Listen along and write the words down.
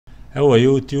Hello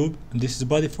YouTube, this is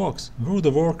Bloodyfox. World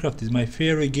of Warcraft is my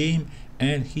favorite game,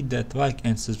 and hit that like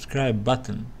and subscribe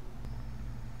button.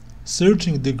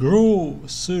 Searching the Grove.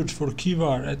 Search for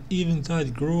Kivar at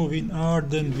Eventide Grove in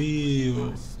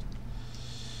Ardenville.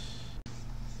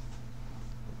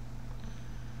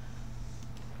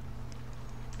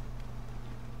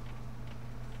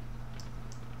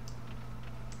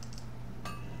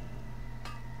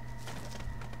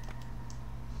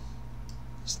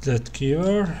 Is that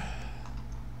Kivar?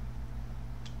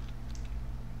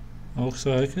 Looks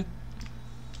like it.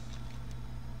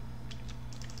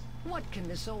 What can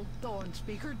this old thorn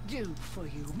speaker do for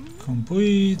you?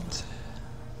 Complete.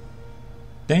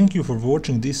 Thank you for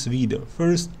watching this video.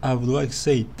 First, I would like to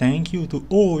say thank you to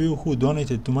all of you who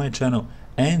donated to my channel,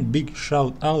 and big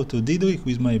shout out to Didlik, who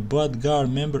is my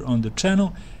Bloodguard member on the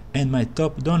channel and my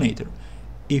top donator.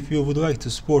 If you would like to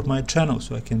support my channel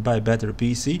so I can buy better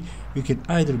PC, you can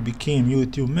either become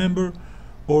YouTube member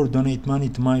or donate money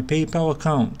to my PayPal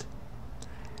account.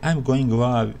 I'm going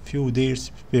live a few days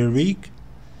per week.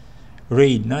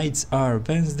 Raid nights are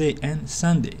Wednesday and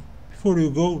Sunday. Before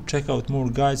you go, check out more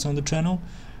guides on the channel.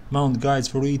 Mount guides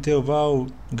for retail WoW,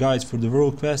 guides for the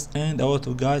World Quest, and a lot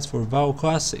of guides for WoW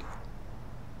Classic.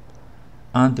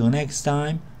 Until next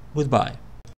time, goodbye.